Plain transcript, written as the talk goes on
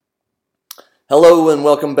Hello and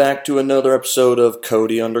welcome back to another episode of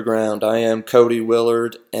Cody Underground. I am Cody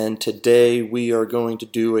Willard, and today we are going to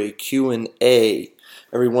do a Q&A.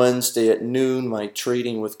 Every Wednesday at noon, my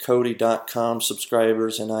tradingwithcody.com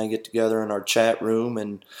subscribers and I get together in our chat room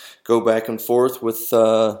and go back and forth with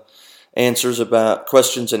questions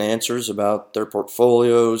and answers about their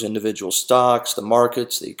portfolios, individual stocks, the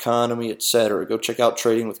markets, the economy, etc. Go check out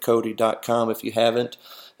tradingwithcody.com if you haven't.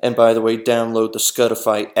 And by the way, download the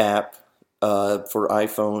Scudify app for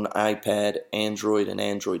iPhone, iPad, Android, and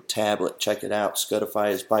Android tablet. Check it out. Scudify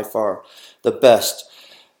is by far the best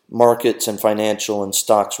markets and financial and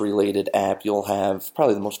stocks related app you'll have.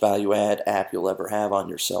 Probably the most value add app you'll ever have on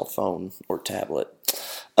your cell phone or tablet.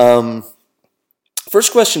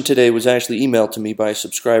 First question today was actually emailed to me by a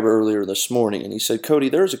subscriber earlier this morning, and he said, Cody,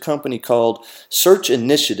 there's a company called Search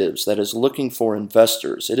Initiatives that is looking for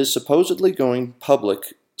investors. It is supposedly going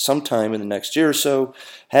public sometime in the next year or so.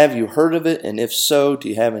 Have you heard of it? And if so, do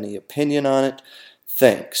you have any opinion on it?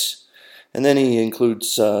 Thanks. And then he includes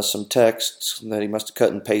some texts that he must have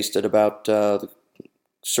cut and pasted about the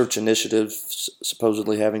Search Initiative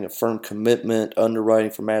supposedly having a firm commitment underwriting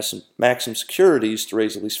for Maxim Securities to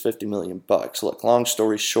raise at least $50 million. Look, long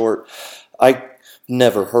story short, I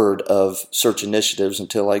never heard of Search Initiatives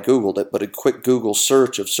until I Googled it, but a quick Google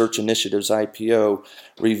search of Search Initiatives IPO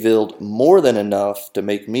revealed more than enough to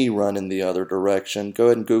make me run in the other direction. Go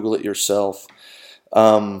ahead and Google it yourself.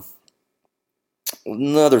 Another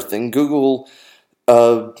thing, Google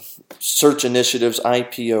Search Initiatives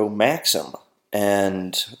IPO Maxim,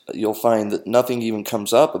 and you'll find that nothing even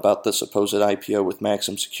comes up about the supposed IPO with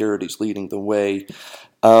Maxim Securities leading the way.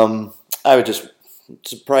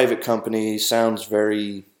 It's a private company, sounds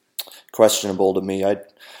very questionable to me. I'd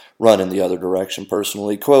run in the other direction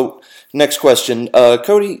personally. Quote, next question,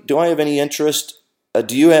 Cody, do you have any interest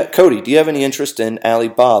in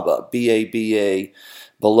Alibaba, BABA,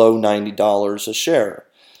 below $90 a share?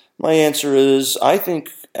 My answer is, I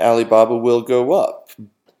think Alibaba will go up,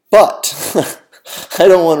 but I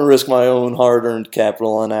don't want to risk my own hard-earned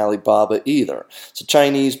capital on Alibaba either. It's a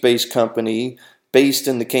Chinese-based company based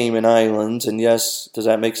in the Cayman Islands, and yes, does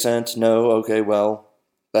that make sense? No? Okay, well,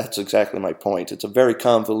 that's exactly my point. It's a very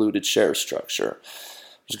convoluted share structure.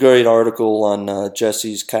 There's a great article on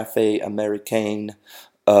Jesse's Cafe Americain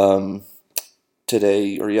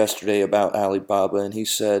today or yesterday about Alibaba, and he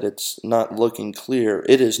said it's not looking clear.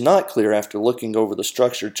 It is not clear after looking over the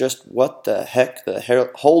structure just what the heck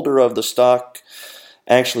the holder of the stock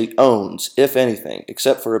actually owns, if anything,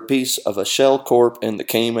 except for a piece of a shell corp in the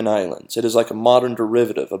Cayman Islands. It is like a modern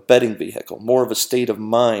derivative, a betting vehicle, more of a state of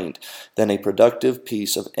mind than a productive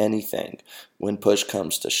piece of anything when push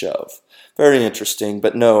comes to shove. Very interesting,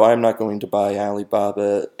 but no, I'm not going to buy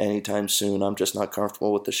Alibaba anytime soon. I'm just not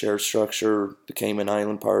comfortable with the share structure, the Cayman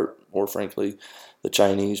Island part, or frankly, the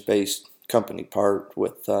Chinese-based company part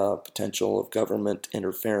with potential of government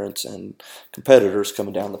interference and competitors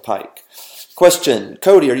coming down the pike. Question,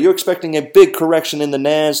 Cody, are you expecting a big correction in the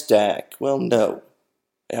NASDAQ? Well, no,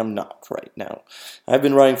 I'm not right now. I've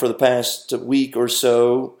been writing for the past week or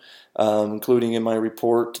so, including in my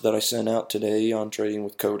report that I sent out today on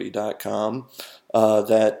tradingwithcody.com,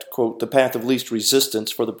 that, quote, the path of least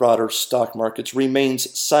resistance for the broader stock markets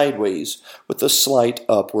remains sideways with a slight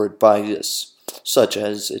upward bias, such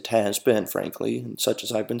as it has been, frankly, and such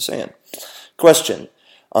as I've been saying. Question,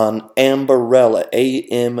 on Ambarella,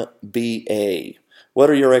 AMBA. What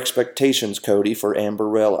are your expectations, Cody, for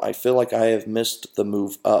Ambarella? I feel like I have missed the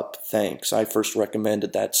move up. Thanks. I first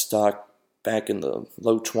recommended that stock back in the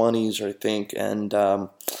low 20s, I think, and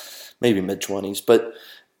maybe mid-20s. But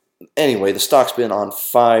anyway, the stock's been on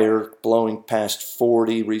fire, blowing past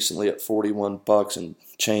 40, recently at $41 and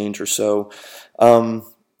change or so.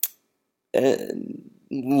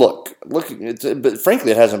 Look, but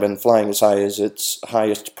frankly, it hasn't been flying as high as its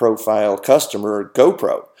highest profile customer,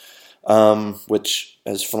 GoPro, which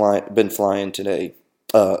has been flying today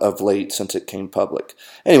of late since it came public.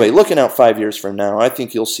 Anyway, looking out 5 years from now, I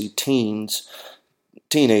think you'll see teenagers,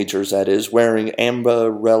 that is, wearing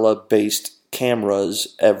Ambarella-based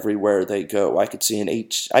cameras everywhere they go. I could see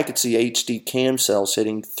HD cam cells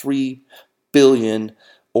hitting 3 billion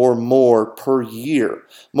or more per year.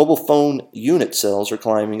 Mobile phone unit sales are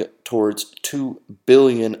climbing towards 2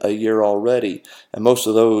 billion a year already, and most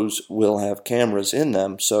of those will have cameras in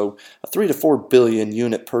them. So a 3 to 4 billion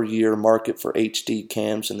unit per year market for HD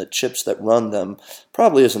cams and the chips that run them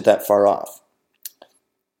probably isn't that far off.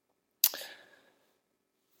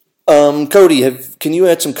 Cody, can you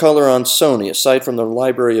add some color on Sony? Aside from the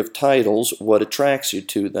library of titles, what attracts you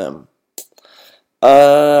to them?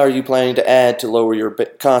 Are you planning to add to lower your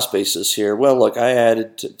cost basis here? Well, look,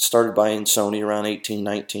 started buying Sony around $18,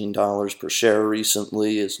 $19 per share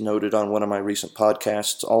recently, as noted on one of my recent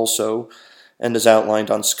podcasts also, and as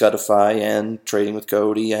outlined on Scutify and Trading with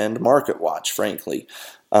Cody and MarketWatch, frankly.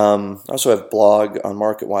 I also have a blog on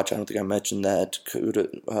MarketWatch. I don't think I mentioned that.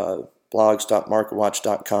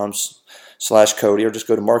 blogs.marketwatch.com/Cody, or just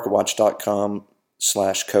go to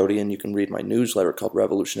marketwatch.com/Cody, and you can read my newsletter called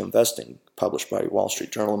Revolution Investing, published by Wall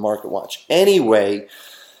Street Journal and MarketWatch. Anyway,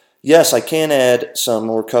 yes, I can add some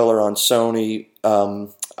more color on Sony.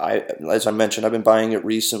 As I mentioned, I've been buying it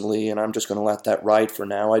recently, and I'm just going to let that ride for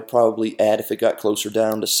now. I'd probably add if it got closer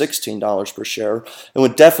down to $16 per share, and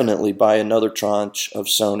would definitely buy another tranche of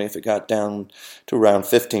Sony if it got down to around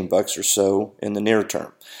 $15 or so in the near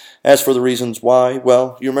term. As for the reasons why,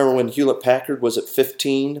 well, you remember when Hewlett-Packard was at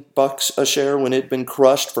 $15 a share when it had been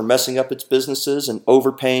crushed for messing up its businesses and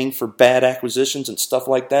overpaying for bad acquisitions and stuff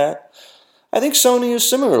like that? I think Sony is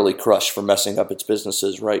similarly crushed for messing up its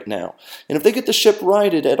businesses right now. And if they get the ship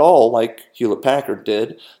righted at all, like Hewlett-Packard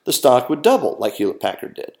did, the stock would double like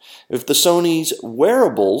Hewlett-Packard did. If the Sony's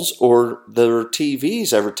wearables or their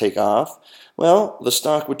TVs ever take off, well, the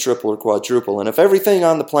stock would triple or quadruple. And if everything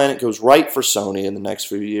on the planet goes right for Sony in the next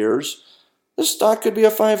few years, the stock could be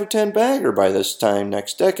a 5 or 10 bagger by this time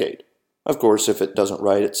next decade. Of course, if it doesn't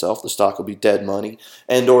right itself, the stock will be dead money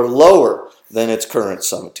and or lower than its current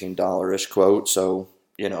 $17-ish quote. So,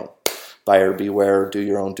 buyer beware, do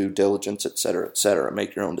your own due diligence, etc., etc.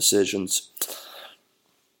 Make your own decisions.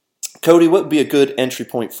 Cody, what would be a good entry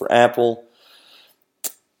point for Apple?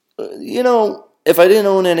 If I didn't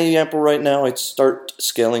own any Apple right now, I'd start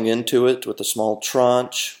scaling into it with a small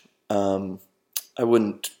tranche. I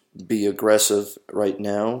wouldn't be aggressive right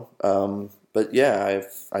now. But yeah,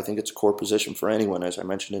 I think it's a core position for anyone, as I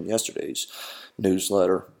mentioned in yesterday's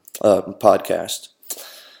newsletter, podcast.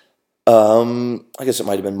 I guess it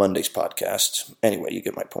might have been Monday's podcast. Anyway, you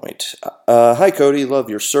get my point. Hi, Cody. Love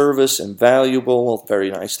your service. Invaluable. Very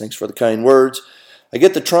nice. Thanks for the kind words. I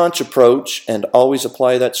get the tranche approach and always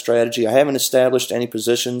apply that strategy. I haven't established any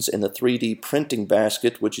positions in the 3D printing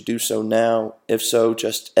basket. Would you do so now? If so,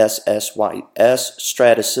 just SSYS,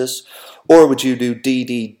 Stratasys, or would you do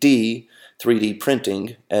DDD, 3D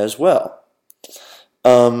printing, as well?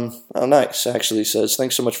 Nice, actually says,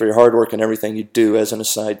 thanks so much for your hard work and everything you do. As an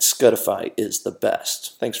aside, Scutify is the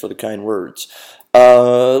best. Thanks for the kind words.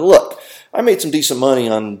 Look, I made some decent money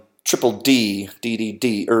on Triple D,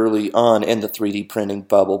 DDD, early on in the 3D printing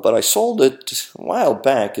bubble, but I sold it a while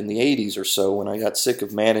back in the 80s or so when I got sick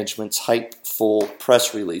of management's hypeful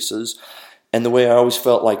press releases and the way I always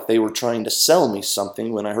felt like they were trying to sell me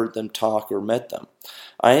something when I heard them talk or met them.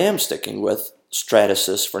 I am sticking with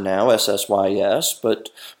Stratasys for now, SSYS,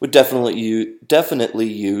 but would definitely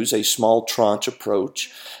use a small tranche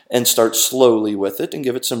approach and start slowly with it and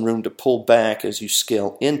give it some room to pull back as you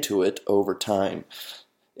scale into it over time.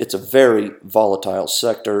 It's a very volatile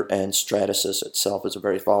sector, and Stratasys itself is a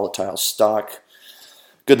very volatile stock.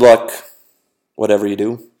 Good luck, whatever you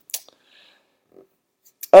do.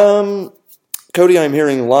 Cody, I'm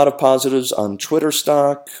hearing a lot of positives on Twitter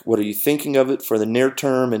stock. What are you thinking of it for the near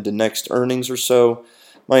term into next earnings or so?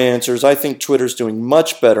 My answer is I think Twitter's doing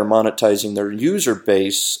much better monetizing their user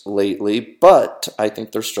base lately, but I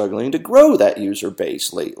think they're struggling to grow that user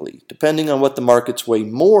base lately. Depending on what the markets weigh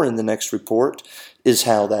more in the next report is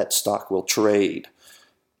how that stock will trade.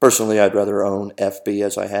 Personally, I'd rather own FB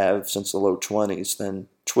as I have since the low 20s than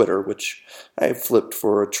Twitter, which I flipped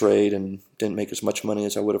for a trade and didn't make as much money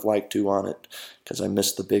as I would have liked to on it because I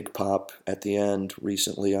missed the big pop at the end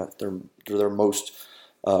recently, their most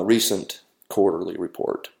recent quarterly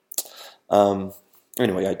report.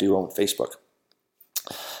 Anyway, I do own Facebook.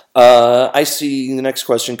 I see the next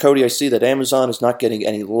question. Cody, I see that Amazon is not getting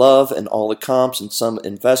any love and all the comps, and some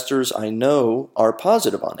investors I know are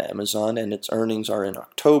positive on Amazon and its earnings are in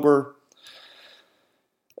October.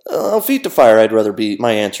 Feet to fire,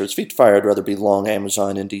 my answer is feet to fire, I'd rather be long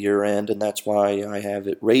Amazon into year end, and that's why I have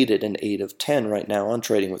it rated an 8 of 10 right now on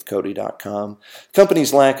tradingwithcody.com. The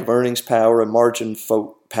company's lack of earnings power and margin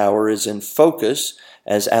power is in focus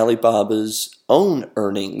as Alibaba's own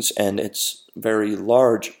earnings and its very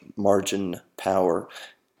large margin power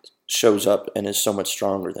shows up and is so much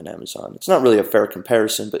stronger than Amazon. It's not really a fair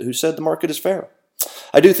comparison, but who said the market is fair?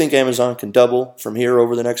 I do think Amazon can double from here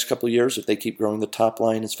over the next couple of years if they keep growing the top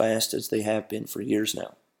line as fast as they have been for years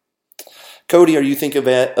now. Cody, are you thinking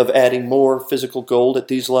of adding more physical gold at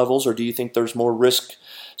these levels, or do you think there's more risk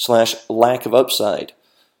 / lack of upside?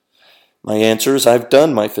 My answer is I've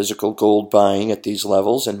done my physical gold buying at these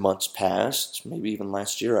levels in months past, maybe even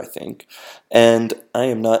last year, I think, and I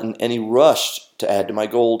am not in any rush to add to my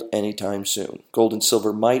gold anytime soon. Gold and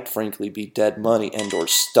silver might frankly be dead money and or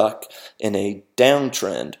stuck in a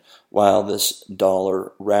downtrend while this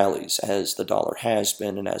dollar rallies, as the dollar has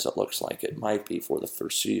been and as it looks like it might be for the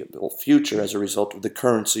foreseeable future as a result of the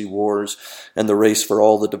currency wars and the race for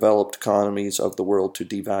all the developed economies of the world to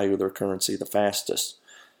devalue their currency the fastest.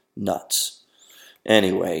 Nuts.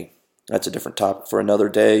 Anyway, that's a different topic for another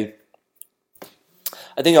day.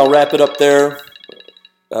 I think I'll wrap it up there.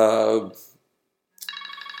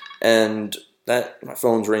 And that, my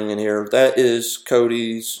phone's ringing here. That is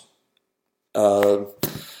Cody's Cody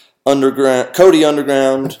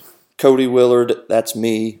Underground, Cody Willard. That's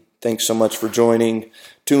me. Thanks so much for joining.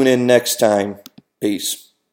 Tune in next time. Peace.